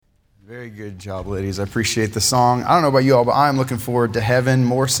Very good job, ladies. I appreciate the song. I don't know about you all, but I'm looking forward to heaven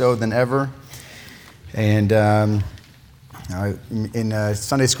more so than ever. And in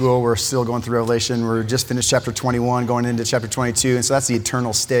Sunday school, we're still going through Revelation. We're just finished chapter 21, going into chapter 22. And so that's the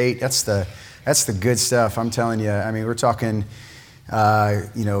eternal state. That's the good stuff, I'm telling you. I mean, we're talking,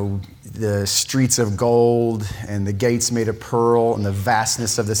 the streets of gold and the gates made of pearl and the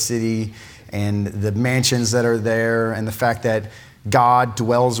vastness of the city and the mansions that are there and the fact that God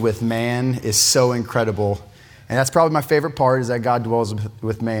dwells with man is so incredible. And that's probably my favorite part, is that God dwells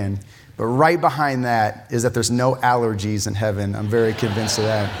with man. But right behind that is that there's no allergies in heaven. I'm very convinced of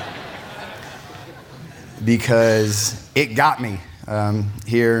that. Because it got me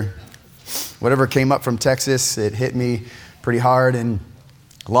here. Whatever came up from Texas, it hit me pretty hard and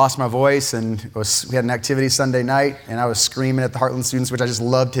lost my voice. And we had an activity Sunday night, and I was screaming at the Heartland students, which I just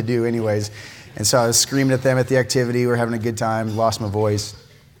love to do anyways. And so I was screaming at them at the activity. We were having a good time, lost my voice.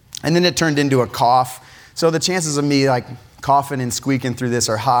 And then it turned into a cough. So the chances of me like coughing and squeaking through this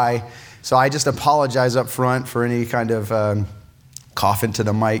are high. So I just apologize up front for any kind of coughing to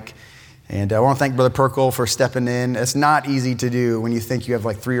the mic. And I want to thank Brother Perkle for stepping in. It's not easy to do when you think you have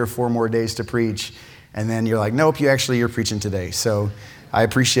like 3 or 4 more days to preach. And then you're like, nope, you're preaching today. So I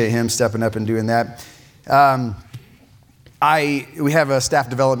appreciate him stepping up and doing that. We have a staff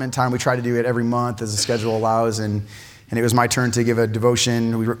development time. We try to do it every month as the schedule allows, and it was my turn to give a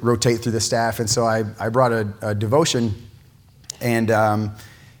devotion. We rotate through the staff, and so I brought a devotion, and I'm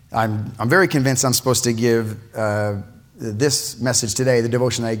very convinced I'm supposed to give this message today, the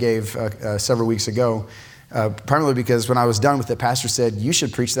devotion I gave several weeks ago, primarily because when I was done with it, Pastor said, you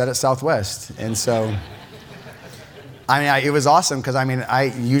should preach that at Southwest, and so... it was awesome because, I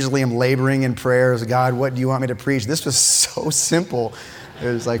usually am laboring in prayers. God, what do you want me to preach? This was so simple. It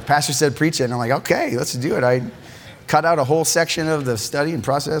was like, Pastor said, preach it. And I'm like, okay, let's do it. I cut out a whole section of the study and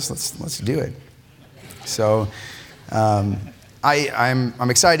process. Let's do it. So I'm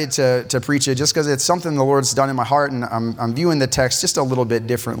excited to preach it just because it's something the Lord's done in my heart. And I'm viewing the text just a little bit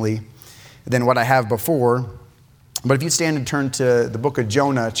differently than what I have before. But if you stand and turn to the book of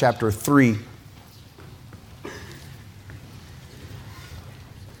Jonah, chapter 3.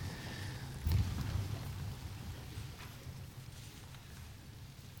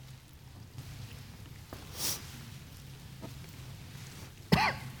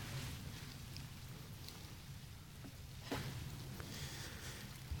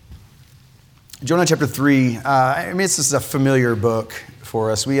 Jonah chapter 3, this is a familiar book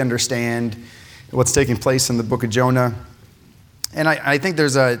for us. We understand what's taking place in the book of Jonah. And I think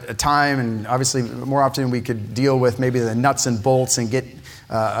there's a time, and obviously more often we could deal with maybe the nuts and bolts and get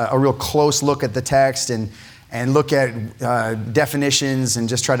a real close look at the text and look at definitions and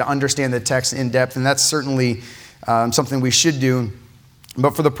just try to understand the text in depth. And that's certainly something we should do.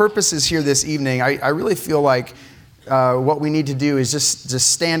 But for the purposes here this evening, I really feel like what we need to do is just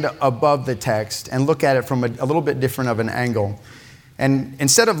stand above the text and look at it from a little bit different of an angle. And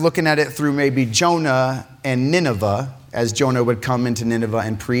instead of looking at it through maybe Jonah and Nineveh, as Jonah would come into Nineveh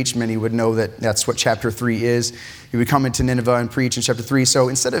and preach, many would know that that's what chapter 3 is. He would come into Nineveh and preach in chapter 3. So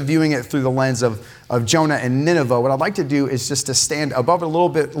instead of viewing it through the lens of Jonah and Nineveh, what I'd like to do is just to stand above it a little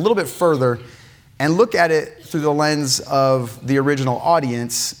bit further and look at it through the lens of the original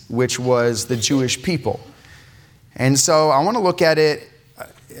audience, which was the Jewish people. And so I want to look at it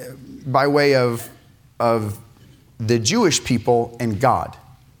by way of the Jewish people and God.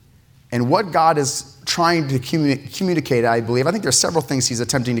 And what God is trying to communicate, I believe. I think there's several things he's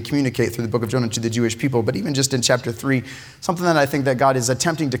attempting to communicate through the book of Jonah to the Jewish people. But even just in chapter 3, something that I think that God is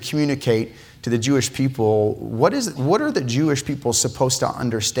attempting to communicate to the Jewish people. What are the Jewish people supposed to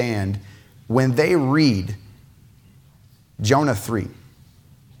understand when they read Jonah 3?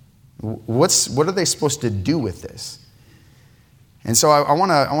 What are they supposed to do with this? And so I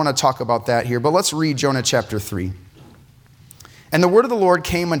want to talk about that here, but let's read Jonah chapter 3. And the word of the Lord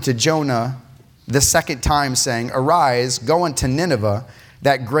came unto Jonah the second time, saying, Arise, go unto Nineveh,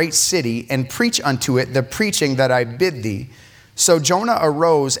 that great city, and preach unto it the preaching that I bid thee. So Jonah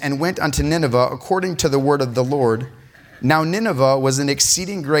arose and went unto Nineveh according to the word of the Lord. Now Nineveh was an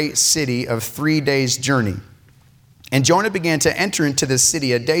exceeding great city of 3 days' journey. And Jonah began to enter into the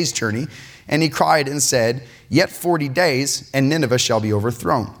city a day's journey, and he cried and said, Yet 40 days, and Nineveh shall be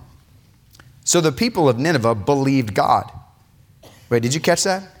overthrown. So the people of Nineveh believed God. Wait, did you catch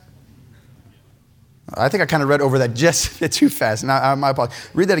that? I think I kind of read over that just a bit too fast. Now, my apologies.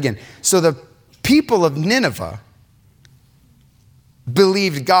 Read that again. So the people of Nineveh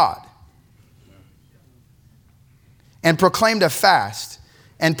believed God and proclaimed a fast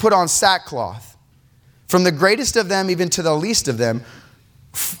and put on sackcloth. From the greatest of them even to the least of them,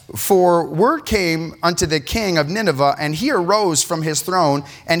 For word came unto the king of Nineveh, and he arose from his throne,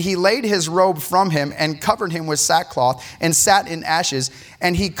 and he laid his robe from him, and covered him with sackcloth, and sat in ashes.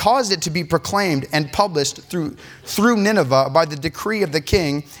 And he caused it to be proclaimed and published through Nineveh by the decree of the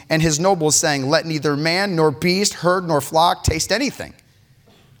king and his nobles, saying, let neither man nor beast, herd nor flock taste anything.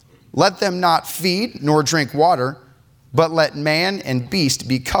 Let them not feed nor drink water, but let man and beast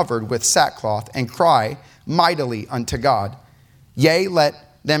be covered with sackcloth, and cry mightily unto God. Yea, let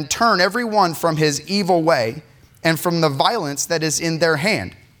them turn every one from his evil way and from the violence that is in their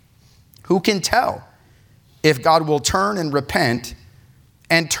hand. Who can tell if God will turn and repent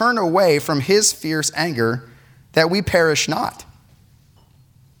and turn away from his fierce anger, that we perish not?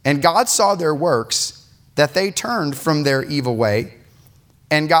 And God saw their works, that they turned from their evil way,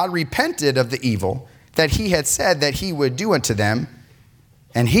 and God repented of the evil that he had said that he would do unto them,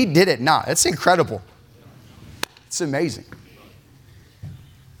 and he did it not. It's incredible. It's amazing.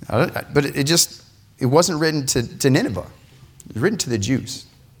 But it wasn't written to Nineveh. It was written to the Jews.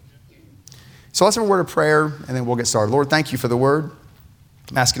 So let's have a word of prayer, and then we'll get started. Lord, thank you for the word.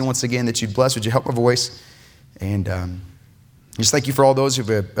 I'm asking once again that you'd bless. Would you help my voice? And just thank you for all those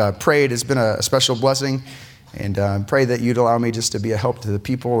who've prayed. It's been a special blessing. And pray that you'd allow me just to be a help to the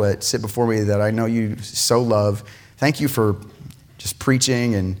people that sit before me that I know you so love. Thank you for just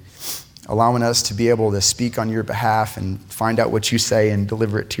preaching and allowing us to be able to speak on your behalf and find out what you say and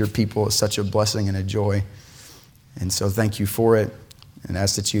deliver it to your people is such a blessing and a joy. And so thank you for it. And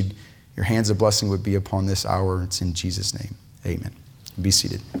ask that your hands of blessing would be upon this hour. It's in Jesus' name. Amen. Be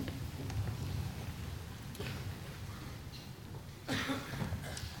seated.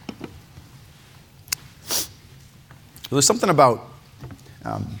 There's something about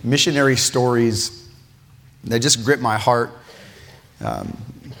missionary stories that just grip my heart.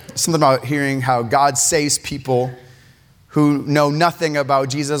 Something about hearing how God saves people who know nothing about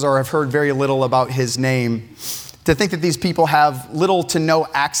Jesus or have heard very little about his name. To think that these people have little to no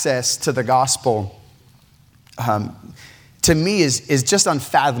access to the gospel, to me is just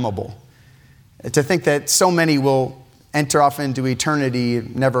unfathomable. To think that so many will enter off into eternity,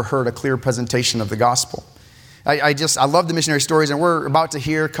 never heard a clear presentation of the gospel. I love the missionary stories, and we're about to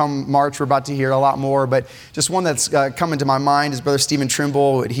hear, come March, we're about to hear a lot more, but just one that's come into my mind is Brother Stephen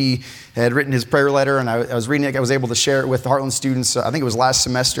Trimble. He had written his prayer letter, and I was reading it. I was able to share it with the Heartland students, I think it was last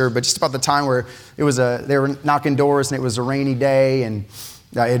semester, but just about the time where they were knocking doors, and it was a rainy day, and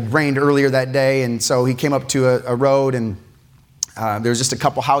it rained earlier that day, and so he came up to a road, and there was just a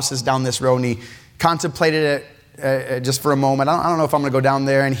couple houses down this road, and he contemplated it just for a moment. I don't know if I'm going to go down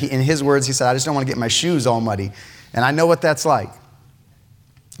there. And in his words, he said, I just don't want to get my shoes all muddy. And I know what that's like.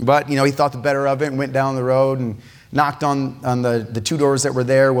 But, he thought the better of it and went down the road and knocked on the two doors that were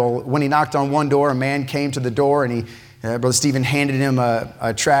there. Well, when he knocked on one door, a man came to the door, and Brother Stephen handed him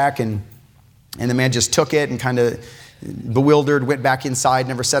a tract, and the man just took it and kind of bewildered, went back inside,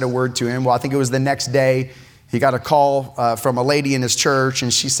 never said a word to him. Well, I think it was the next day, he got a call from a lady in his church,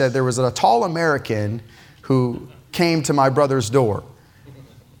 and she said there was a tall American who came to my brother's door.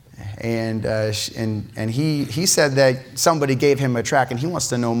 And he said that somebody gave him a tract and he wants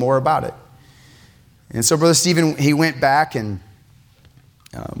to know more about it. And so Brother Stephen, he went back and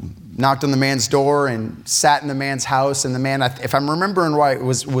knocked on the man's door and sat in the man's house. And the man, if I'm remembering right,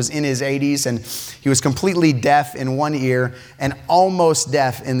 was in his 80s, and he was completely deaf in one ear and almost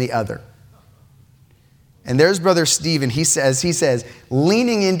deaf in the other. And there's Brother Stephen, he says,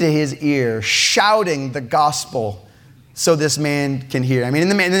 leaning into his ear, shouting the gospel so this man can hear. I mean,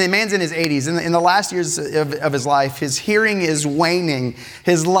 the man's in his 80s. In the last years of his life, his hearing is waning.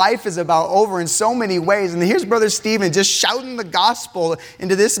 His life is about over in so many ways. And here's Brother Stephen just shouting the gospel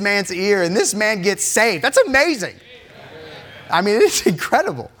into this man's ear, and this man gets saved. That's amazing. I mean, it's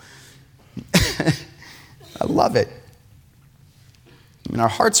incredible. I love it. I mean, our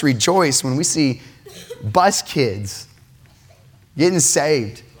hearts rejoice when we see bus kids getting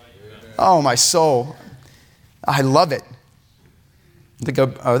saved. Oh, my soul. I love it.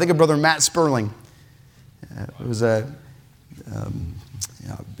 I think of Brother Matt Sperling. I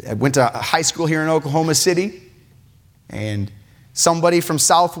went to high school here in Oklahoma City, and somebody from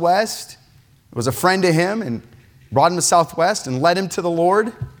Southwest was a friend to him and brought him to Southwest and led him to the Lord.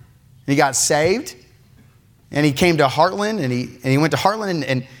 And he got saved, and he came to Heartland, and he went to Heartland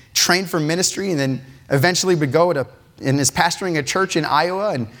and trained for ministry, and then eventually would go and is pastoring a church in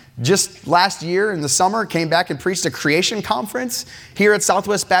Iowa. And just last year in the summer, came back and preached a creation conference here at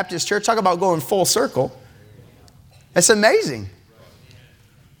Southwest Baptist Church. Talk about going full circle. That's amazing.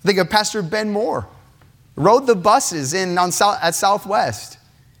 Think of Pastor Ben Moore. Rode the buses at Southwest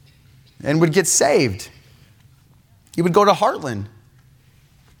and would get saved. He would go to Heartland.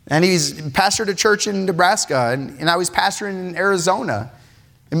 And he's pastored a church in Nebraska, and now he's pastoring in Arizona.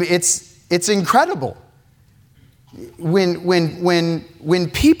 I mean, it's incredible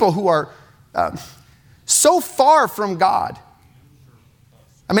when people who are so far from God.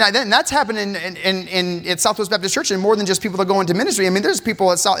 I mean, and that's happening at Southwest Baptist Church, and more than just people that go into ministry. I mean, there's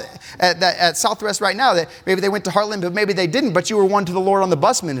people at Southwest right now that maybe they went to Heartland, but maybe they didn't, but you were won to the Lord on the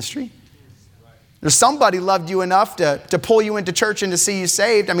bus ministry. There's somebody loved you enough to pull you into church and to see you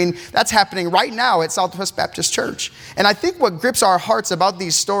saved. I mean, that's happening right now at Southwest Baptist Church. And I think what grips our hearts about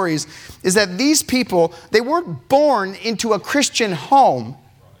these stories is that these people, they weren't born into a Christian home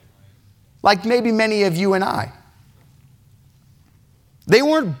like maybe many of you and I. They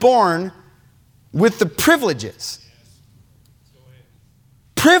weren't born with the privileges.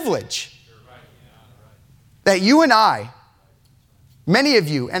 Privilege that you and I, many of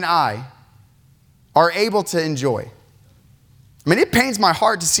you and I, are able to enjoy. I mean, it pains my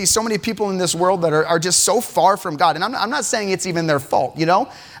heart to see so many people in this world that are just so far from God. And I'm not saying it's even their fault, you know?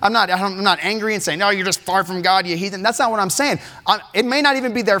 I'm not angry and saying, no, you're just far from God, you heathen. That's not what I'm saying. It may not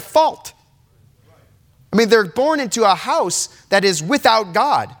even be their fault. I mean, they're born into a house that is without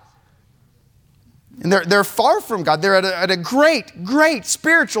God. And they're far from God. They're at a great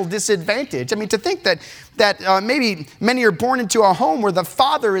spiritual disadvantage. I mean, to think that maybe many are born into a home where the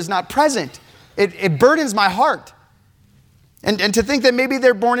Father is not present, it burdens my heart. And to think that maybe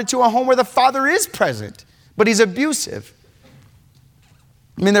they're born into a home where the Father is present, but he's abusive.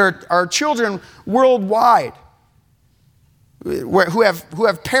 I mean, there are children worldwide who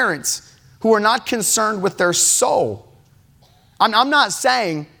have parents who are not concerned with their soul. I'm not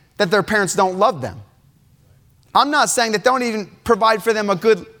saying that their parents don't love them. I'm not saying that they don't even provide for them a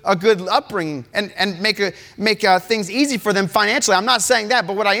good upbringing and make things easy for them financially. I'm not saying that,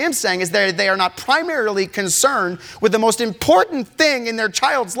 but what I am saying is that they are not primarily concerned with the most important thing in their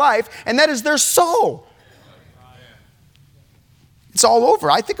child's life, and that is their soul. It's all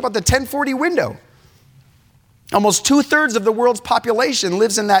over. I think about the 1040 window. Almost 2/3 of the world's population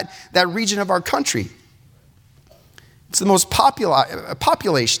lives in that region of our country. It's the most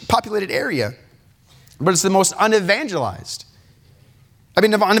populated area, but it's the most unevangelized. I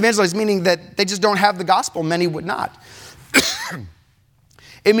mean, unevangelized meaning that they just don't have the gospel. Many would not.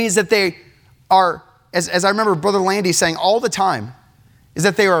 It means that they are, as I remember Brother Landy saying all the time, is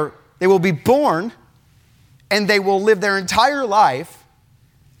that they will be born and they will live their entire life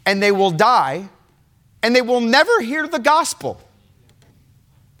and they will die and they will never hear the gospel.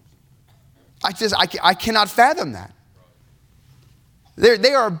 I cannot fathom that.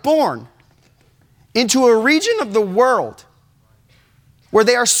 They are born into a region of the world where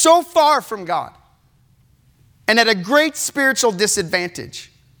they are so far from God and at a great spiritual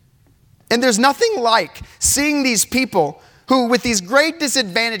disadvantage. And there's nothing like seeing these people who, with these great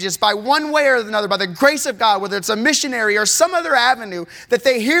disadvantages, by one way or another, by the grace of God, whether it's a missionary or some other avenue, that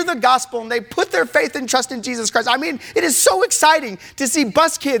they hear the gospel and they put their faith and trust in Jesus Christ. I mean, it is so exciting to see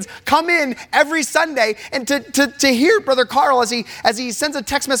bus kids come in every Sunday and to hear Brother Carl as he sends a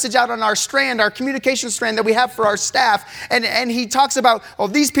text message out on our strand, our communication strand that we have for our staff, and he talks about, oh,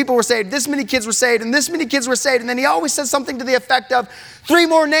 these people were saved, this many kids were saved, and this many kids were saved, and then he always says something to the effect of, 3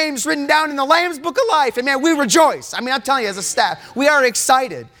 more names written down in the Lamb's Book of Life. And man, we rejoice. I mean, I'm telling you, as a staff, we are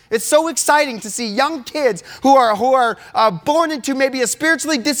excited. It's so exciting to see young kids who are born into maybe a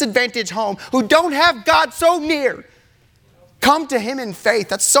spiritually disadvantaged home, who don't have God so near, come to him in faith.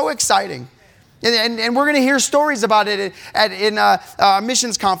 That's so exciting. And we're going to hear stories about it in a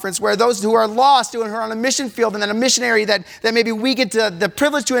missions conference where those who are lost, who are on a mission field, and then a missionary that maybe we get the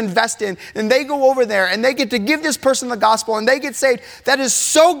privilege to invest in, and they go over there and they get to give this person the gospel and they get saved. That is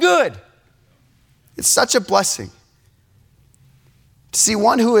so good. It's such a blessing to see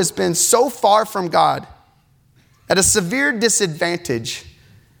one who has been so far from God at a severe disadvantage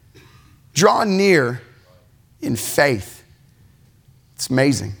draw near in faith. It's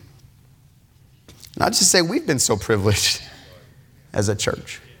amazing. Not just say we've been so privileged as a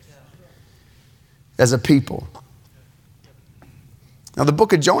church, as a people. Now, the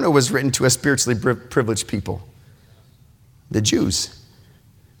book of Jonah was written to a spiritually privileged people, the Jews,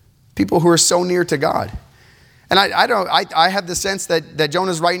 people who are so near to God. And I have the sense that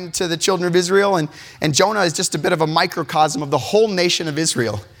Jonah's writing to the children of Israel, and Jonah is just a bit of a microcosm of the whole nation of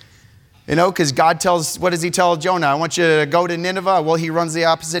Israel. You know, because God what does he tell Jonah? I want you to go to Nineveh. Well, he runs the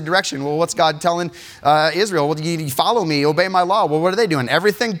opposite direction. Well, what's God telling Israel? Well, you follow me, obey my law. Well, what are they doing?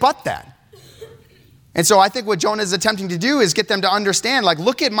 Everything but that. And so I think what Jonah is attempting to do is get them to understand, like,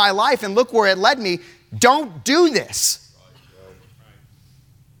 look at my life and look where it led me. Don't do this.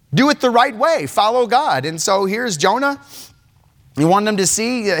 Do it the right way. Follow God. And so here's Jonah. He wanted them to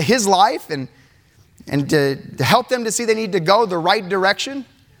see his life and to help them to see they need to go the right direction.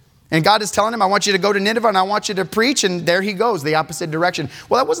 And God is telling him, I want you to go to Nineveh and I want you to preach. And there he goes, the opposite direction.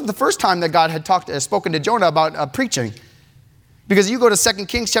 Well, that wasn't the first time that God had spoken to Jonah about preaching. Because you go to 2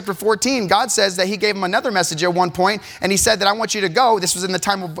 Kings chapter 14, God says that he gave him another message at one point, and he said that I want you to go. This was in the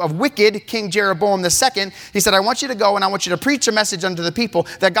time of wicked King Jeroboam II. He said, I want you to go and I want you to preach a message unto the people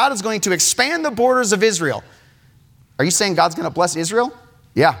that God is going to expand the borders of Israel. Are you saying God's going to bless Israel?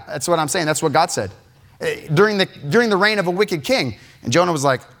 Yeah, that's what I'm saying. That's what God said. During the reign of a wicked king. And Jonah was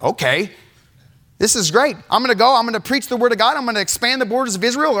like, okay, this is great. I'm going to go. I'm going to preach the word of God. I'm going to expand the borders of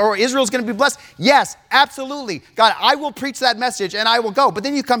Israel, or Israel's going to be blessed. Yes, absolutely. God, I will preach that message and I will go. But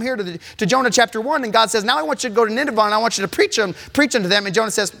then you come here to Jonah chapter 1 and God says, now I want you to go to Nineveh and I want you to preach unto them. And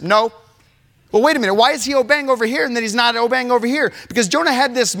Jonah says, no. Well, wait a minute. Why is he obeying over here and then he's not obeying over here? Because Jonah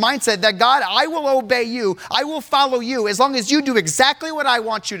had this mindset that God, I will obey you. I will follow you as long as you do exactly what I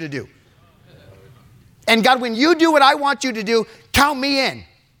want you to do. And God, when you do what I want you to do, count me in.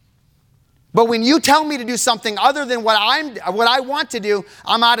 But when you tell me to do something other than what I want to do,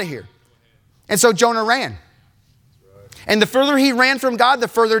 I'm out of here. And so Jonah ran. And the further he ran from God, the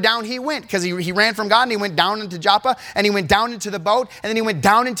further down he went. Because he ran from God and he went down into Joppa and he went down into the boat and then he went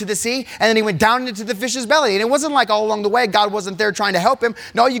down into the sea and then he went down into the fish's belly. And it wasn't like all along the way God wasn't there trying to help him.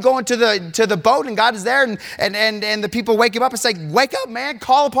 No, you go into the boat and God is there and the people wake him up and say, wake up, man,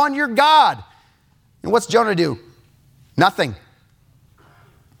 call upon your God. And what's Jonah do? Nothing.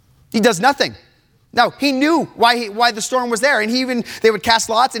 He does nothing. No, he knew why the storm was there. And they would cast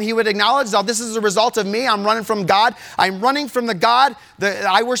lots and he would acknowledge, oh, this is a result of me. I'm running from God. I'm running from the God.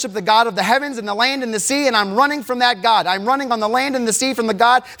 I worship the God of the heavens and the land and the sea. And I'm running from that God. I'm running on the land and the sea from the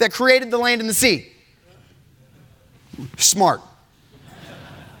God that created the land and the sea. Smart.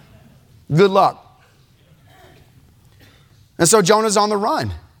 Good luck. And so Jonah's on the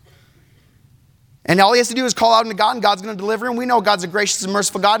run. And all he has to do is call out unto God and God's going to deliver him. We know God's a gracious and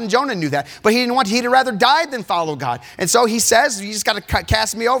merciful God and Jonah knew that. But he'd rather die than follow God. And so he says, you just got to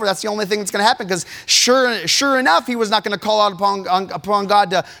cast me over. That's the only thing that's going to happen because sure enough, he was not going to call out upon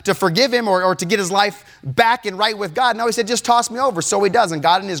God to forgive him or to get his life back and right with God. No, he said, just toss me over. So he does. And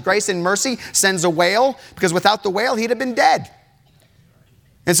God in his grace and mercy sends a whale because without the whale, he'd have been dead.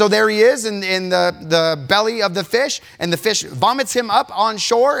 And so there he is in the belly of the fish and the fish vomits him up on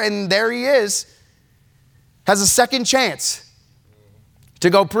shore and there he is. Has a second chance to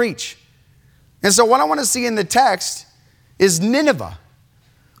go preach. And so what I want to see in the text is Nineveh,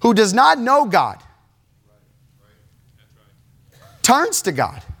 who does not know God, turns to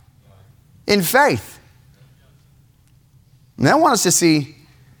God in faith. And I want us to see,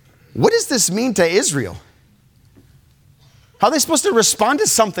 what does this mean to Israel? How are they supposed to respond to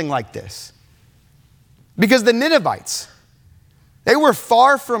something like this? Because the Ninevites, they were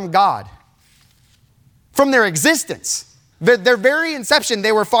far from God. From their existence. Their very inception,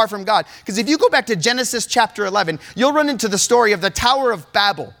 they were far from God. Because if you go back to Genesis chapter 11, you'll run into the story of the Tower of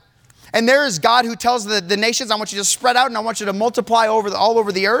Babel. And there is God who tells the nations, I want you to spread out and I want you to multiply all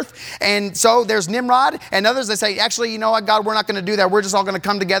over the earth. And so there's Nimrod and others that say, actually, you know what, God, we're not going to do that. We're just all going to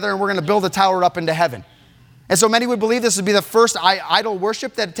come together and we're going to build a tower up into heaven. And so many would believe this would be the first idol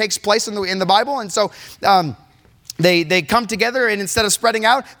worship that takes place in the Bible. And so They come together and instead of spreading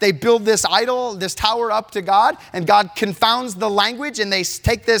out, they build this idol, this tower up to God, and God confounds the language and they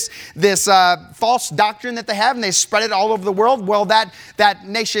take this false doctrine that they have and they spread it all over the world. Well, that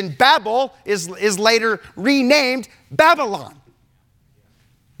nation Babel is later renamed Babylon.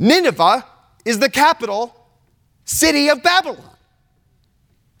 Nineveh is the capital city of Babylon.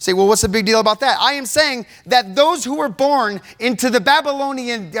 Say, well, what's the big deal about that? I am saying that those who were born into the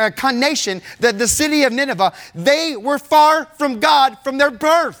Babylonian nation, the city of Nineveh, they were far from God from their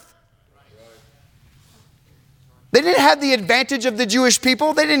birth. They didn't have the advantage of the Jewish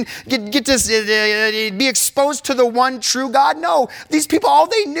people. They didn't get to be exposed to the one true God. No, these people, all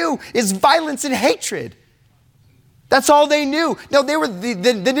they knew is violence and hatred. That's all they knew. No,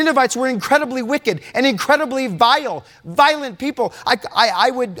 the Ninevites were incredibly wicked and incredibly violent people.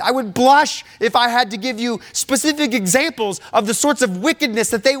 I would blush if I had to give you specific examples of the sorts of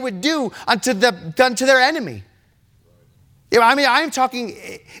wickedness that they would do unto their enemy. I mean, I'm talking.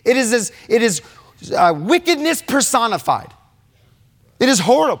 It is wickedness personified. It is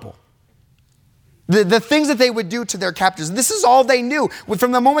horrible. The things that they would do to their captors. This is all they knew.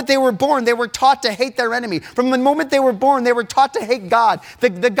 From the moment they were born, they were taught to hate their enemy. From the moment they were born, they were taught to hate God,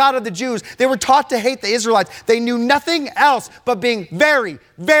 the God of the Jews. They were taught to hate the Israelites. They knew nothing else but being very,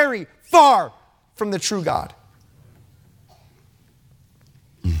 very far from the true God.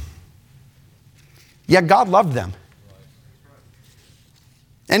 Yet God loved them.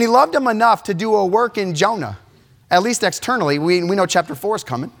 And he loved him enough to do a work in Jonah, at least externally. We know chapter 4 is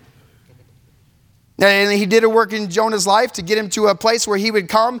coming. And he did a work in Jonah's life to get him to a place where he would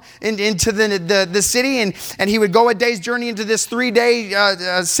come into the city, and he would go a day's journey into this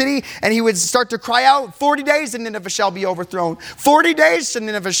 3-day city, and he would start to cry out, 40 days and Nineveh shall be overthrown. 40 days and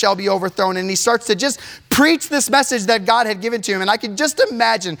Nineveh shall be overthrown. And he starts to just preach this message that God had given to him. And I can just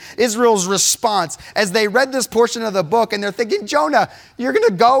imagine Israel's response as they read this portion of the book, and they're thinking, Jonah, you're going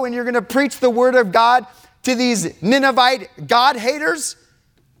to go and you're going to preach the word of God to these Ninevite God haters?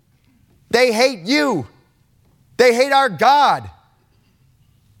 They hate you. They hate our God.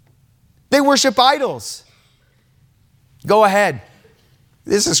 They worship idols. Go ahead.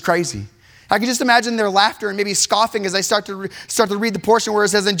 This is crazy. I can just imagine their laughter and maybe scoffing as I start to read the portion where it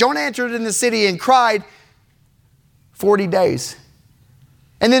says, and Jonah entered in the city and cried 40 days.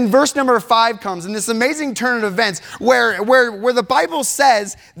 And then verse number 5 comes, and this amazing turn of events where the Bible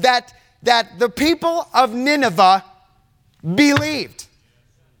says that the people of Nineveh believed.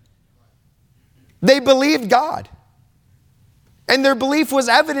 They believed God. And their belief was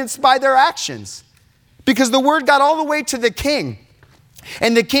evidenced by their actions. Because the word got all the way to the king.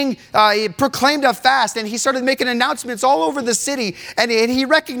 And the king proclaimed a fast, and he started making announcements all over the city. And he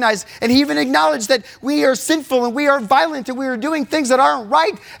recognized, and he even acknowledged that we are sinful and we are violent and we are doing things that aren't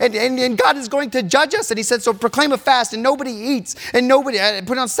right. And God is going to judge us. And he said, so proclaim a fast, and nobody eats, and nobody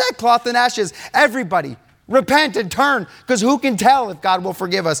put on sackcloth and ashes. Everybody repent and turn, because who can tell if God will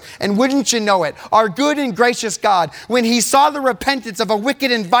forgive us? And wouldn't you know it, our good and gracious God, when he saw the repentance of a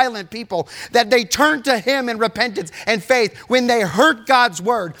wicked and violent people, that they turned to him in repentance and faith, when they heard God's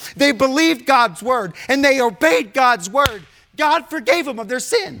word, they believed God's word, and they obeyed God's word, God forgave them of their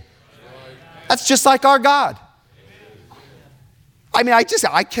sin. That's just like our God. I mean, I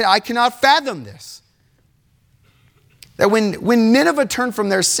cannot fathom this. That when Nineveh turned from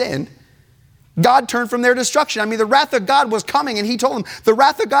their sin, God turned from their destruction. I mean, the wrath of God was coming, and he told them, the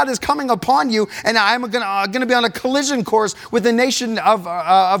wrath of God is coming upon you, and I'm going to be on a collision course with the nation of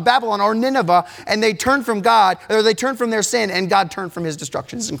Babylon or Nineveh. And they turned from God, or they turned from their sin, and God turned from his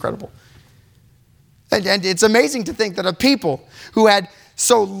destruction. It's incredible. And it's amazing to think that a people who had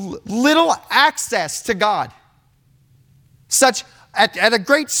so little access to God, such at a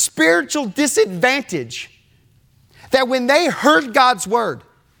great spiritual disadvantage, that when they heard God's word,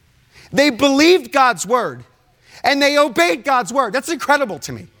 they believed God's word, and they obeyed God's word. That's incredible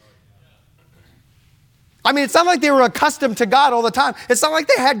to me. I mean, it's not like they were accustomed to God all the time. It's not like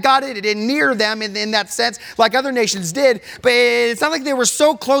they had God near them in that sense, like other nations did. But it's not like they were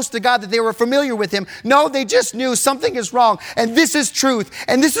so close to God that they were familiar with him. No, they just knew something is wrong, and this is truth,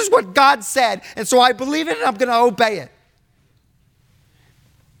 and this is what God said, and so I believe it, and I'm going to obey it.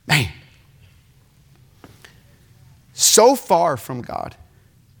 Man. So far from God.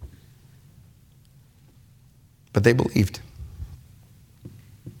 But they believed.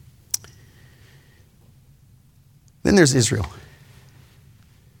 Then there's Israel.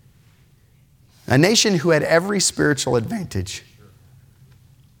 A nation who had every spiritual advantage.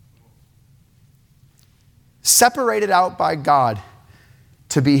 Separated out by God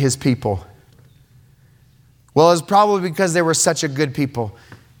to be his people. Well, it's probably because they were such a good people.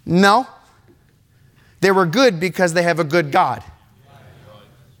 No. They were good because they have a good God.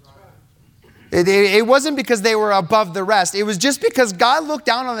 It wasn't because they were above the rest. It was just because God looked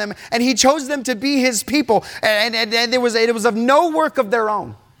down on them and he chose them to be his people. And it was of no work of their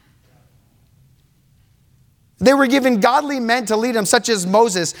own. They were given godly men to lead them, such as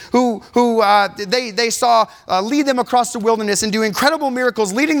Moses, who they saw lead them across the wilderness and do incredible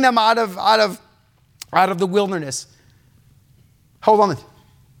miracles, leading them out of the wilderness. Hold on.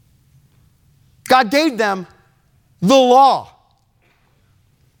 God gave them the law.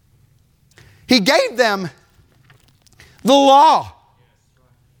 He gave them the law,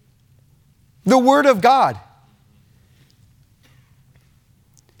 the word of God.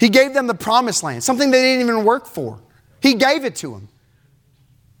 He gave them the promised land, something they didn't even work for. He gave it to them.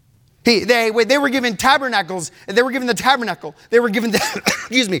 They were given tabernacles. They were given the tabernacle. They were given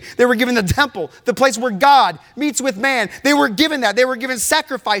they were given the temple, the place where God meets with man. They were given that. They were given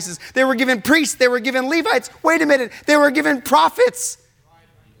sacrifices. They were given priests. They were given Levites. Wait a minute. They were given prophets.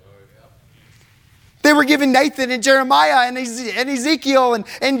 They were given Nathan and Jeremiah and Ezekiel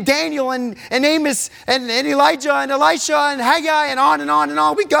and Daniel and Amos and Elijah and Elisha and Haggai and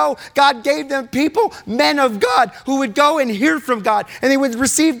on we go. God gave them people, men of God, who would go and hear from God, and they would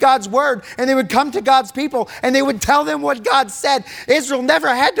receive God's word, and they would come to God's people and they would tell them what God said. Israel never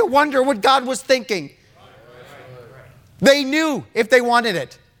had to wonder what God was thinking. They knew if they wanted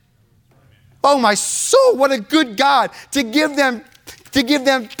it. Oh my soul, what a good God to give them to give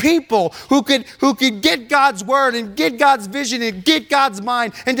them people who could get God's word and get God's vision and get God's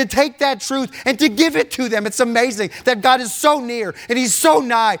mind and to take that truth and to give it to them. It's amazing that God is so near and he's so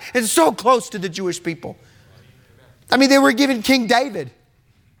nigh and so close to the Jewish people. I mean, they were given King David.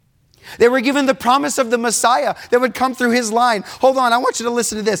 They were given the promise of the Messiah that would come through his line. Hold on, I want you to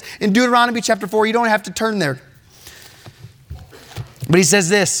listen to this. In Deuteronomy chapter 4, you don't have to turn there. But he says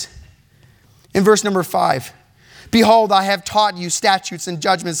this in verse number 5. Behold, I have taught you statutes and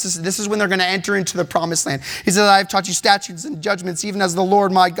judgments. This is when they're going to enter into the promised land. He says, I have taught you statutes and judgments, even as the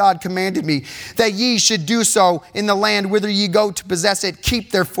Lord my God commanded me, that ye should do so in the land whither ye go to possess it.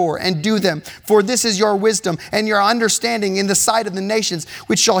 Keep therefore and do them. For this is your wisdom and your understanding in the sight of the nations,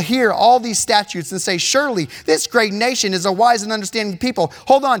 which shall hear all these statutes and say, surely this great nation is a wise and understanding people.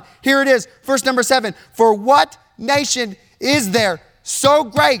 Hold on, here it is, verse number 7. For what nation is there so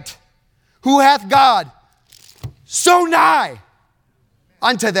great, who hath God so nigh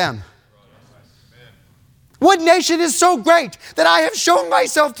unto them? What nation is so great that I have shown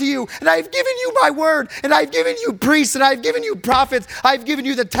myself to you, and I have given you my word, and I have given you priests, and I have given you prophets, I have given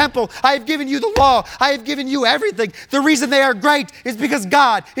you the temple, I have given you the law, I have given you everything. The reason they are great is because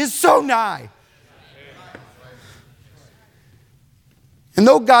God is so nigh. And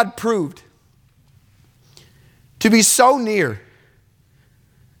though God proved to be so near,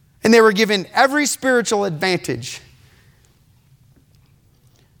 and they were given every spiritual advantage,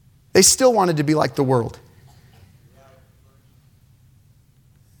 they still wanted to be like the world.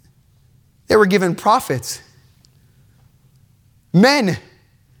 They were given prophets, men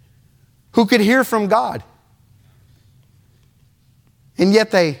who could hear from God. And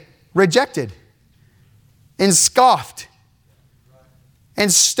yet they rejected and scoffed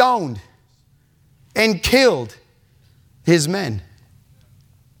and stoned and killed his men.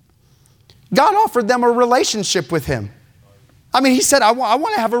 God offered them a relationship with him. I mean, he said, I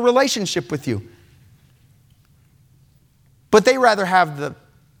want to have a relationship with you. But they rather have the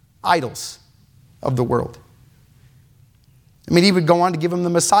idols of the world. I mean, he would go on to give them the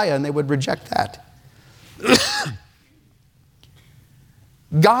Messiah, and they would reject that.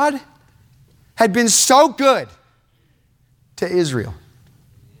 God had been so good to Israel.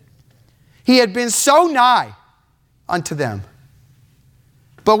 He had been so nigh unto them.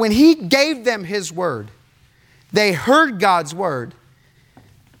 But when he gave them his word, they heard God's word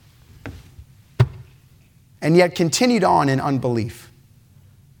and yet continued on in unbelief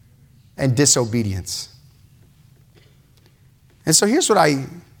and disobedience. And so here's what I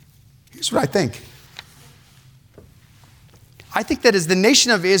think. I think that as the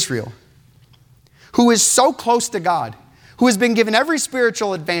nation of Israel, who is so close to God, who has been given every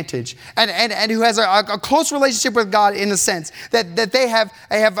spiritual advantage and who has a close relationship with God in the sense that they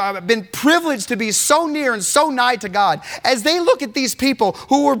have been privileged to be so near and so nigh to God. As they look at these people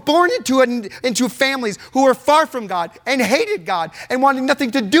who were born into families who were far from God and hated God and wanted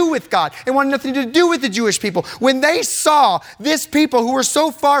nothing to do with God and wanted nothing to do with the Jewish people, when they saw this people who were so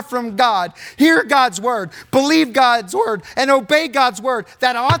far from God hear God's word, believe God's word, and obey God's word,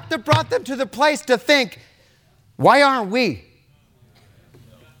 that ought to brought them to the place to think, why aren't we?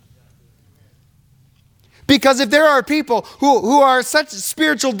 Because if there are people who are such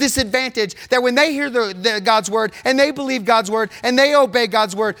spiritual disadvantage that when they hear the God's word and they believe God's word and they obey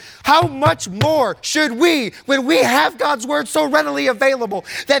God's word, how much more should we, when we have God's word so readily available,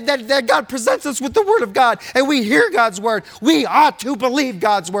 that God presents us with the word of God and we hear God's word, we ought to believe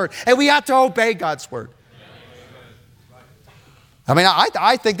God's word and we ought to obey God's word. I mean,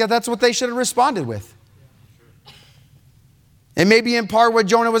 I think that's what they should have responded with. And maybe in part what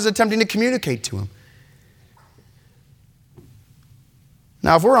Jonah was attempting to communicate to him.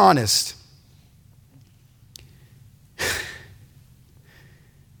 Now, if we're honest,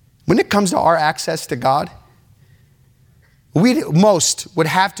 when it comes to our access to God, most would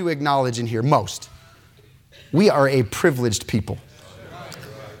have to acknowledge in here, we are a privileged people.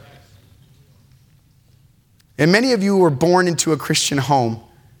 And many of you were born into a Christian home,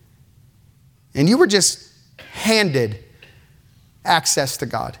 and you were just handed access to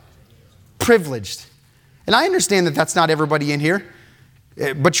God. Privileged. And I understand that that's not everybody in here,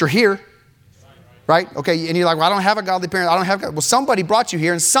 but you're here, right? Okay, and you're like, well, I don't have a godly parent. I don't have God. Well, somebody brought you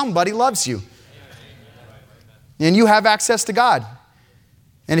here and somebody loves you. And you have access to God.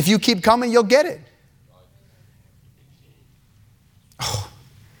 And if you keep coming, you'll get it. Oh.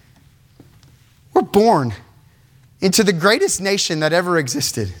 We're born into the greatest nation that ever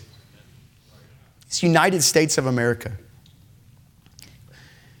existed. It's United States of America.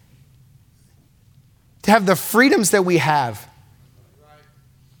 To have the freedoms that we have.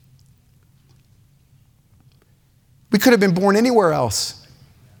 could have been born anywhere else.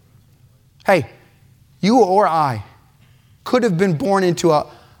 Hey, you or I could have been born into a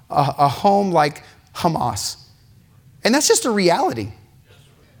home like Hamas. And that's just a reality.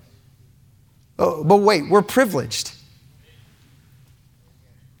 Oh, but wait, we're privileged.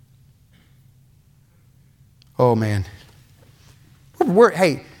 Oh, man.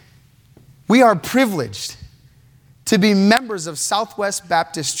 We are privileged to be members of Southwest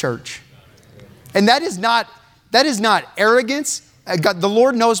Baptist Church. And that is not arrogance. God, the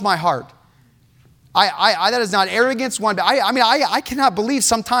Lord knows my heart. That is not arrogance. I cannot believe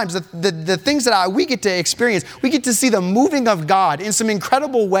sometimes the things that we get to experience. We get to see the moving of God in some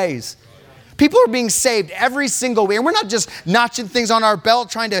incredible ways. People are being saved every single week. And we're not just notching things on our belt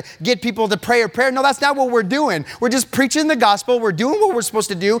trying to get people to pray a prayer. No, that's not what we're doing. We're just preaching the gospel. We're doing what we're supposed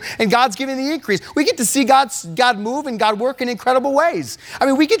to do, and God's giving the increase. We get to see God move and God work in incredible ways. I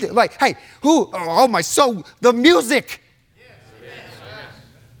mean, we get to, my soul, the music.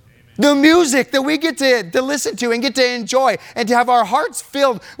 The music that we get to listen to and get to enjoy, and to have our hearts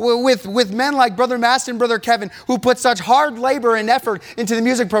filled with men like Brother Mass and Brother Kevin, who put such hard labor and effort into the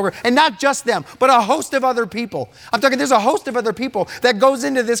music program. And not just them, but a host of other people. I'm talking, there's a host of other people that goes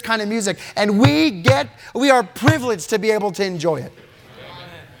into this kind of music. And we are privileged to be able to enjoy it.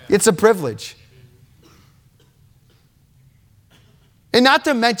 It's a privilege. And not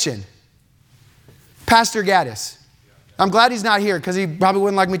to mention Pastor Gaddis. I'm glad he's not here because he probably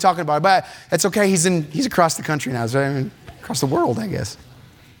wouldn't like me talking about it. But it's okay. He's across the country now. So across the world, I guess.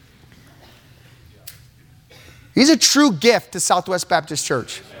 He's a true gift to Southwest Baptist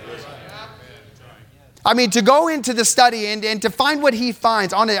Church. I mean, to go into the study and to find what he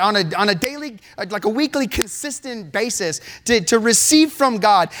finds on a daily, like a weekly, consistent basis, to receive from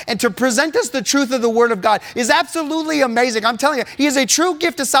God and to present us the truth of the Word of God is absolutely amazing. I'm telling you, he is a true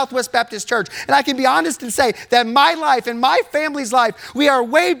gift to Southwest Baptist Church. And I can be honest and say that my life and my family's life, we are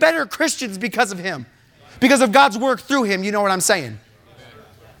way better Christians because of him. Because of God's work through him. You know what I'm saying?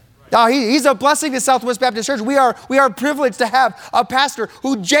 He's a blessing to Southwest Baptist Church. We are privileged to have a pastor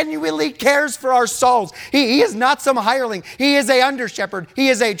who genuinely cares for our souls. He is not some hireling. He is a under shepherd. He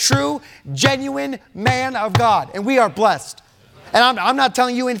is a true, genuine man of God. And we are blessed. And I'm not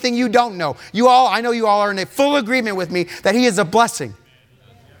telling you anything you don't know. I know you all are in a full agreement with me that he is a blessing.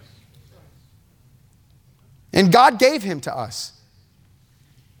 And God gave him to us.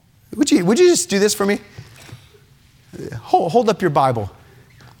 Would you just do this for me? Hold up your Bible.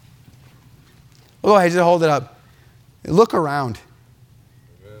 Go ahead, just hold it up. Look around.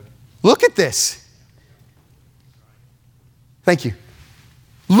 Amen. Look at this. Thank you.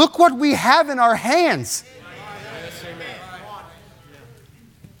 Look what we have in our hands.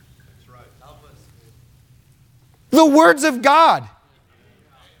 The words of God.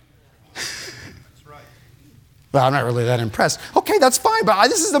 Well, I'm not really that impressed. Okay, that's fine, but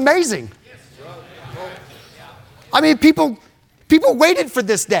this is amazing. I mean, people waited for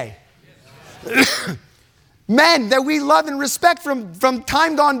this day. Men that we love and respect from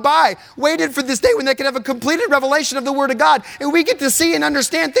time gone by waited for this day when they could have a completed revelation of the Word of God. And we get to see and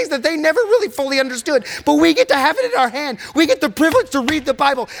understand things that they never really fully understood. But we get to have it in our hand. We get the privilege to read the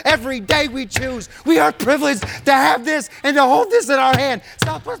Bible every day we choose. We are privileged to have this and to hold this in our hand.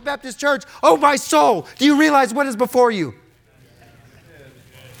 Southwest Baptist Church, oh my soul, do you realize what is before you?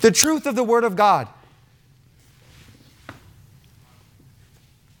 The truth of the Word of God.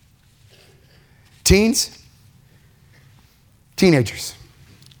 Teenagers,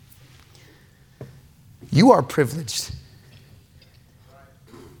 you are privileged.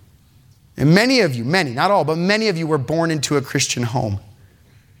 And many of you, not all, but many of you were born into a Christian home.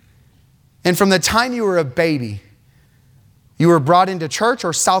 And from the time you were a baby, you were brought into church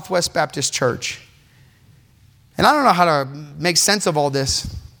or Southwest Baptist Church. And I don't know how to make sense of all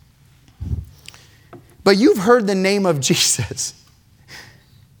this, but you've heard the name of Jesus.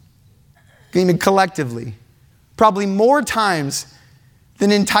 Even collectively, probably more times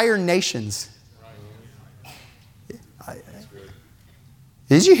than entire nations.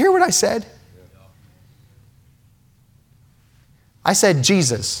 Did you hear what I said? I said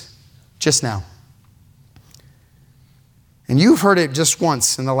Jesus just now. And you've heard it just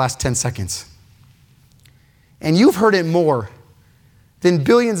once in the last 10 seconds. And you've heard it more than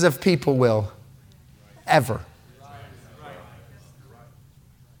billions of people will ever.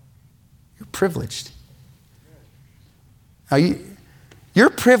 Privileged. Now you're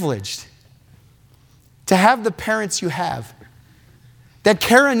privileged to have the parents you have that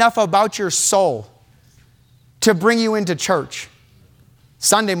care enough about your soul to bring you into church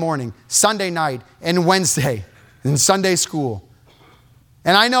Sunday morning, Sunday night, and Wednesday, and Sunday school.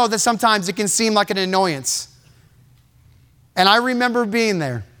 And I know that sometimes it can seem like an annoyance. And I remember being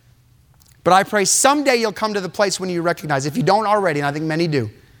there. But I pray someday you'll come to the place when you recognize, if you don't already, and I think many do,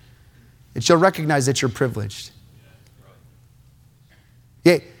 that you'll recognize that you're privileged.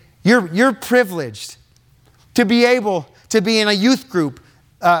 Yeah, you're privileged to be able to be in a youth group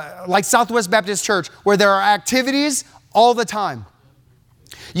like Southwest Baptist Church where there are activities all the time.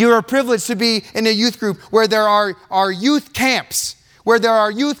 You are privileged to be in a youth group where there are youth camps, where there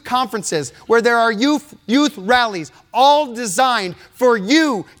are youth conferences, where there are youth rallies, all designed for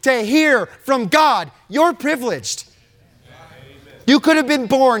you to hear from God. You're privileged. You could have been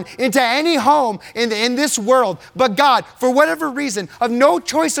born into any home in this world, but God, for whatever reason, of no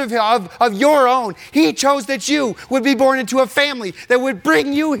choice of your own, He chose that you would be born into a family that would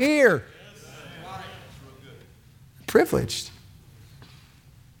bring you here. Privileged.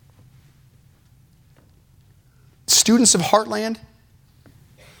 Students of Heartland,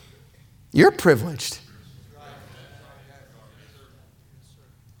 you're privileged.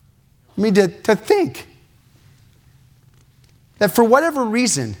 I mean, to think that for whatever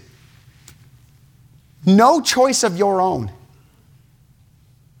reason, no choice of your own,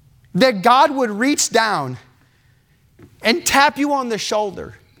 that God would reach down and tap you on the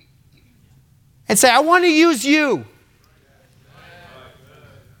shoulder and say, I want to use you.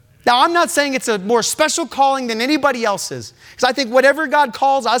 Now, I'm not saying it's a more special calling than anybody else's, because I think whatever God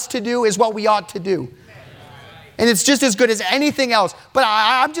calls us to do is what we ought to do. And it's just as good as anything else. But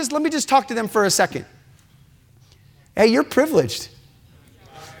let me just talk to them for a second. Hey, you're privileged.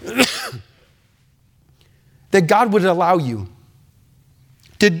 That God would allow you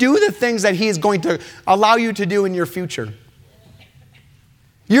to do the things that He is going to allow you to do in your future.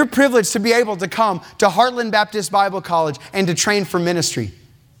 You're privileged to be able to come to Heartland Baptist Bible College and to train for ministry.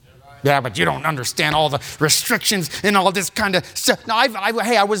 Yeah, but you don't understand all the restrictions and all this kind of stuff. No,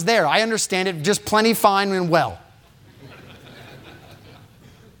 I was there. I understand it just plenty fine and well.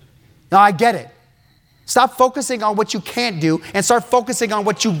 No, I get it. Stop focusing on what you can't do and start focusing on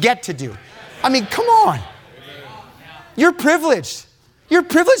what you get to do. I mean, come on. You're privileged. You're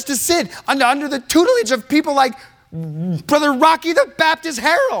privileged to sit under the tutelage of people like Brother Rocky the Baptist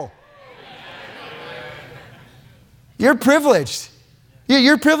Harrell. You're privileged.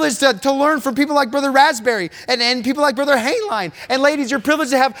 You're privileged to learn from people like Brother Raspberry and people like Brother Hayline. And ladies, you're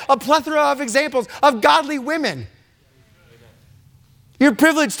privileged to have a plethora of examples of godly women. You're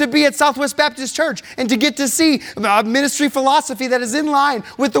privileged to be at Southwest Baptist Church and to get to see a ministry philosophy that is in line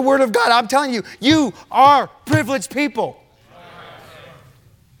with the Word of God. I'm telling you, you are privileged people.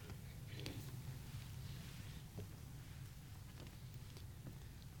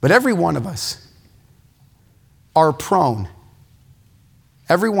 But every one of us are prone.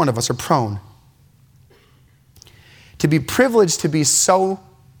 Every one of us are prone to be privileged to be so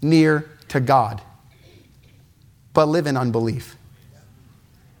near to God, but live in unbelief.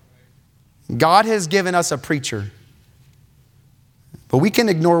 God has given us a preacher, but we can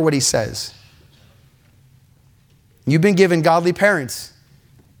ignore what he says. You've been given godly parents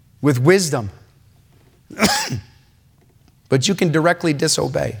with wisdom, but you can directly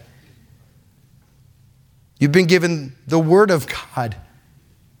disobey. You've been given the Word of God,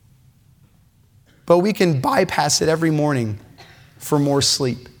 but we can bypass it every morning for more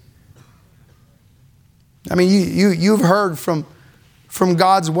sleep. I mean, you've heard from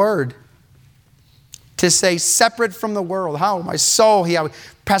God's Word to say, separate from the world. How my soul,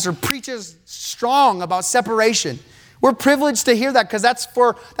 Pastor preaches strong about separation. We're privileged to hear that because that's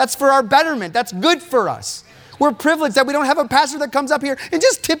for our betterment. That's good for us. We're privileged that we don't have a pastor that comes up here and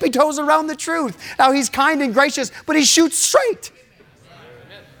just tippy-toes around the truth. Now, he's kind and gracious, but he shoots straight.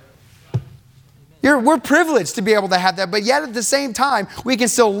 We're privileged to be able to have that, but yet at the same time, we can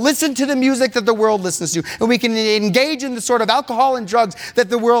still listen to the music that the world listens to, and we can engage in the sort of alcohol and drugs that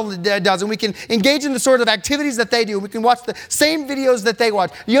the world does, and we can engage in the sort of activities that they do. We can watch the same videos that they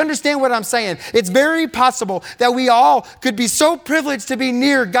watch. You understand what I'm saying? It's very possible that we all could be so privileged to be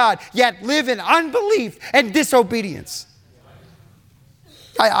near God, yet live in unbelief and disobedience.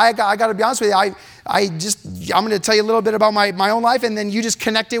 I got to be honest with you. I'm going to tell you a little bit about my own life, and then you just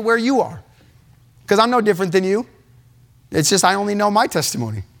connect it where you are. Because I'm no different than you. It's just I only know my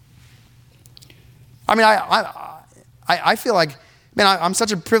testimony. I mean, I feel like, man, I'm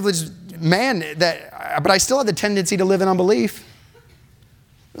such a privileged man but I still have the tendency to live in unbelief.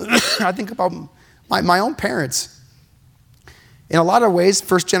 I think about my own parents. In a lot of ways,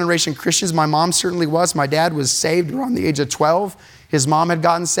 first generation Christians. My mom certainly was. My dad was saved around the age of 12. His mom had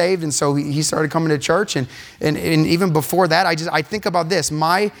gotten saved, and so he started coming to church. And even before that, I think about this.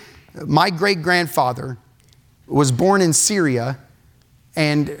 My great-grandfather was born in Syria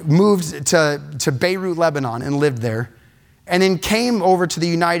and moved to Beirut, Lebanon, and lived there. and then came over to the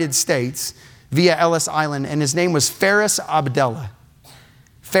United States via Ellis Island, and his name was Faris Abdullah.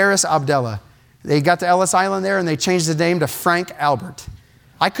 Faris Abdullah. They got to Ellis Island there, and they changed his name to Frank Albert.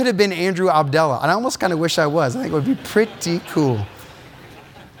 I could have been Andrew Abdullah, and I almost kind of wish I was. I think it would be pretty cool.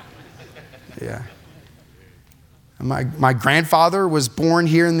 Yeah. My grandfather was born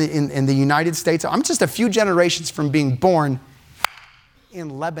here in the United States. I'm just a few generations from being born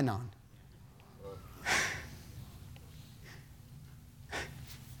in Lebanon.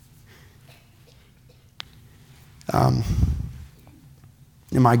 And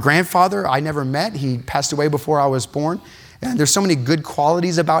my grandfather, I never met. He passed away before I was born. And there's so many good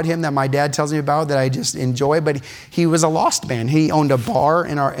qualities about him that my dad tells me about that I just enjoy. But he was a lost man. He owned a bar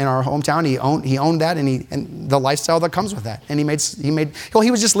in our hometown. He owned that, and the lifestyle that comes with that. And he was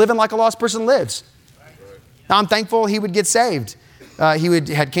just living like a lost person lives. Now I'm thankful he would get saved.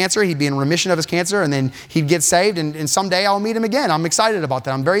 He had cancer. He'd be in remission of his cancer, and then he'd get saved. And someday I'll meet him again. I'm excited about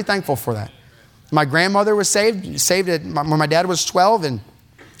that. I'm very thankful for that. My grandmother was saved when my dad was 12,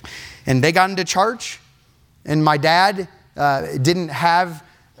 and they got into church. And my dad didn't have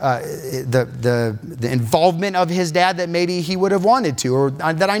the involvement of his dad that maybe he would have wanted to, or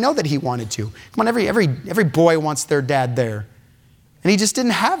that I know that he wanted to. Come on, every boy wants their dad there. And he just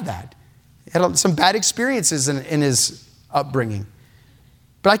didn't have that. He had some bad experiences in his upbringing.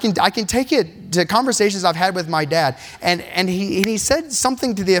 But I can take it to conversations I've had with my dad, and he said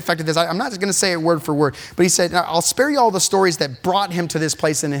something to the effect of this. I'm not going to say it word for word, but he said, I'll spare you all the stories that brought him to this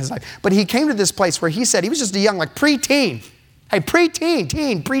place in his life. But he came to this place where he said he was just a young, like preteen. Hey,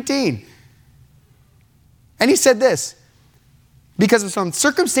 preteen. And he said this, because of some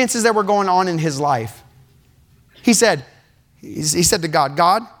circumstances that were going on in his life. He said to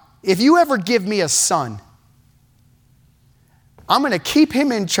God, if you ever give me a son, I'm going to keep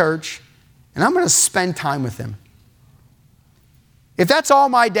him in church, and I'm going to spend time with him. If that's all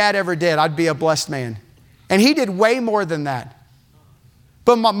my dad ever did, I'd be a blessed man. And he did way more than that.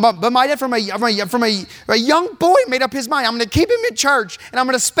 But my dad, from a young boy, made up his mind. I'm going to keep him in church, and I'm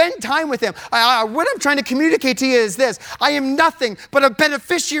going to spend time with him. What I'm trying to communicate to you is this. I am nothing but a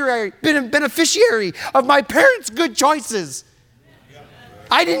beneficiary of my parents' good choices.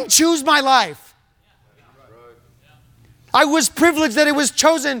 I didn't choose my life. I was privileged that it was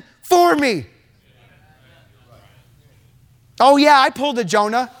chosen for me. Oh yeah, I pulled a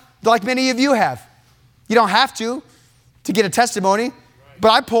Jonah, like many of you have. You don't have to get a testimony,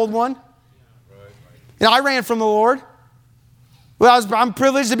 but I pulled one. And I ran from the Lord. Well, I'm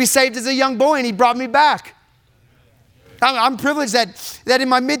privileged to be saved as a young boy, and he brought me back. I'm privileged that in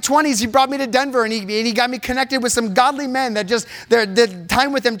my mid-20s, he brought me to Denver, and he got me connected with some godly men that just, the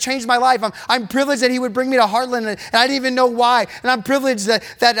time with them changed my life. I'm privileged that he would bring me to Heartland, and I didn't even know why. And I'm privileged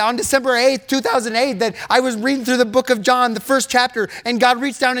that on December 8th, 2008, that I was reading through the book of John, the first chapter, and God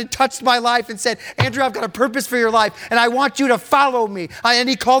reached down and touched my life and said, Andrew, I've got a purpose for your life, and I want you to follow me. And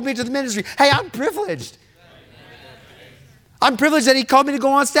he called me to the ministry. Hey, I'm privileged. I'm privileged that he called me to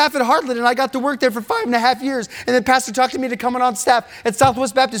go on staff at Heartland, and I got to work there for 5.5 years. And then pastor talked to me to come on staff at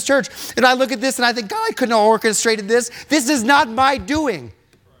Southwest Baptist Church. And I look at this and I think, God, I couldn't have orchestrated this. This is not my doing.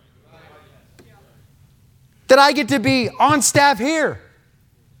 That I get to be on staff here.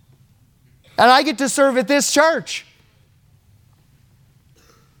 And I get to serve at this church.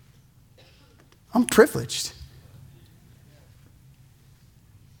 I'm privileged.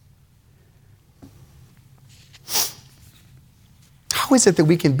 How is it that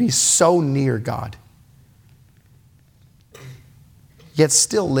we can be so near God, yet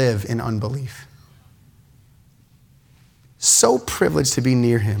still live in unbelief? So privileged to be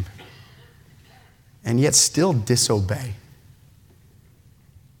near him, and yet still disobey.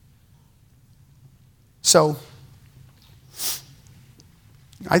 So,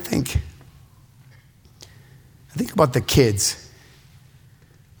 I think about the kids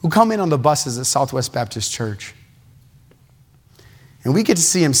who come in on the buses at Southwest Baptist Church. And we get to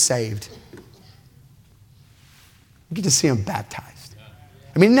see him saved. We get to see him baptized.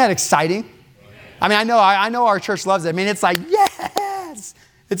 I mean, isn't that exciting? I mean, I know our church loves it. I mean, it's like, yes,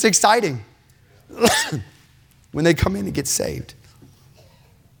 it's exciting when they come in and get saved.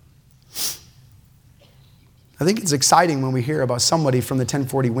 I think it's exciting when we hear about somebody from the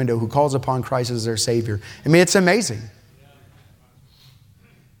 1040 window who calls upon Christ as their Savior. I mean, it's amazing.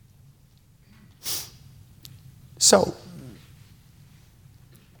 So,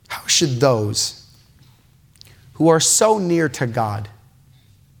 how should those who are so near to God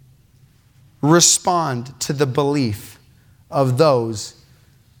respond to the belief of those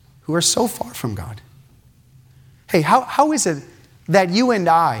who are so far from God? Hey, how is it that you and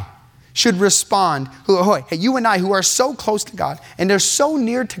I should respond, you and I who are so close to God and they're so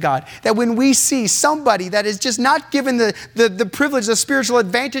near to God, that when we see somebody that is just not given the privilege, the spiritual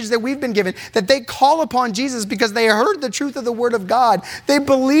advantage that we've been given, that they call upon Jesus because they heard the truth of the Word of God, they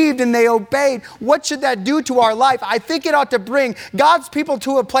believed and they obeyed, what should that do to our life? I think it ought to bring God's people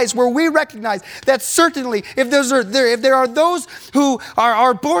to a place where we recognize that certainly if there are those who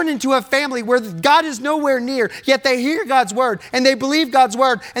are born into a family where God is nowhere near, yet they hear God's Word and they believe God's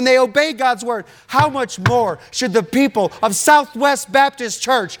Word and they obey God's Word, how much more should the people of Southwest Baptist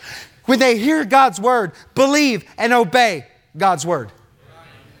Church, when they hear God's Word, believe and obey God's Word?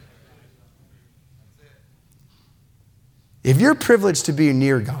 If you're privileged to be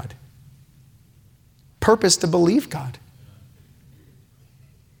near God, purpose to believe God.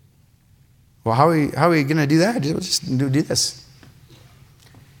 Well, how are we going to do that? Just do this.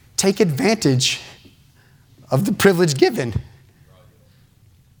 Take advantage of the privilege given.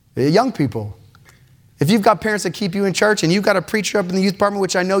 Young people, if you've got parents that keep you in church and you've got a preacher up in the youth department,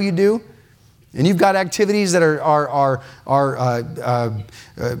 which I know you do, and you've got activities that are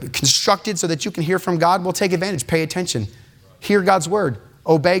constructed so that you can hear from God, well, take advantage, pay attention, hear God's Word,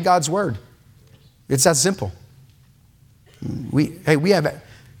 obey God's Word. It's that simple.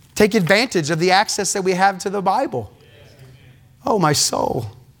 Take advantage of the access that we have to the Bible. Oh, my soul,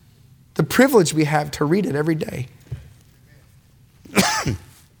 the privilege we have to read it every day.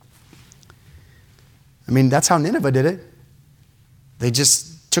 I mean, that's how Nineveh did it. They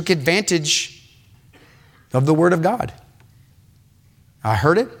just took advantage of the Word of God. I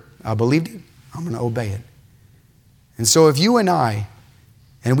heard it. I believed it. I'm going to obey it. And so if you and I,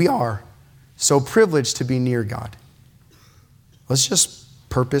 and we are so privileged to be near God, let's just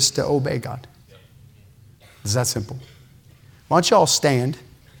purpose to obey God. It's that simple. Why don't you all stand?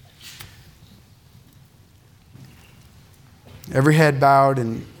 Every head bowed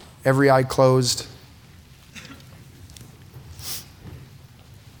and every eye closed.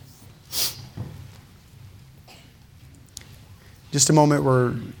 Just a moment, we're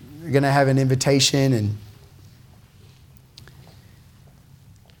going to have an invitation, and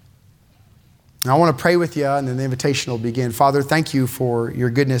I want to pray with you, and then the invitation will begin. Father, thank you for your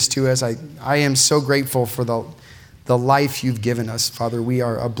goodness to us. I am so grateful for the life you've given us. Father, we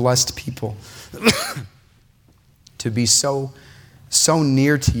are a blessed people to be so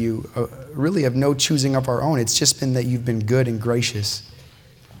near to you, really of no choosing of our own. It's just been that you've been good and gracious.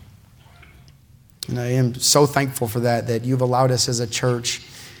 And I am so thankful for that you've allowed us as a church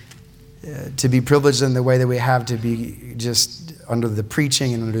to be privileged in the way that we have, to be just under the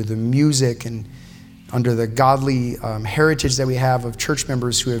preaching and under the music and under the godly heritage that we have of church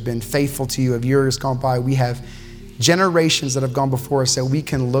members who have been faithful to you of years gone by. We have generations that have gone before us that we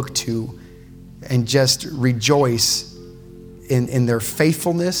can look to and just rejoice in their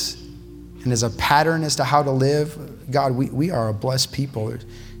faithfulness and as a pattern as to how to live. God, we are a blessed people.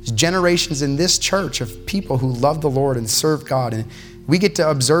 There's generations in this church of people who love the Lord and serve God, and we get to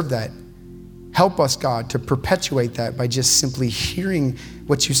observe that. Help us, God, to perpetuate that by just simply hearing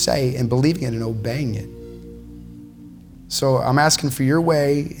what you say and believing it and obeying it. So I'm asking for your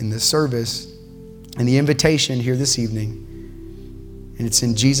way in the service and the invitation here this evening. And it's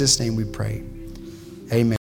in Jesus' name we pray. Amen.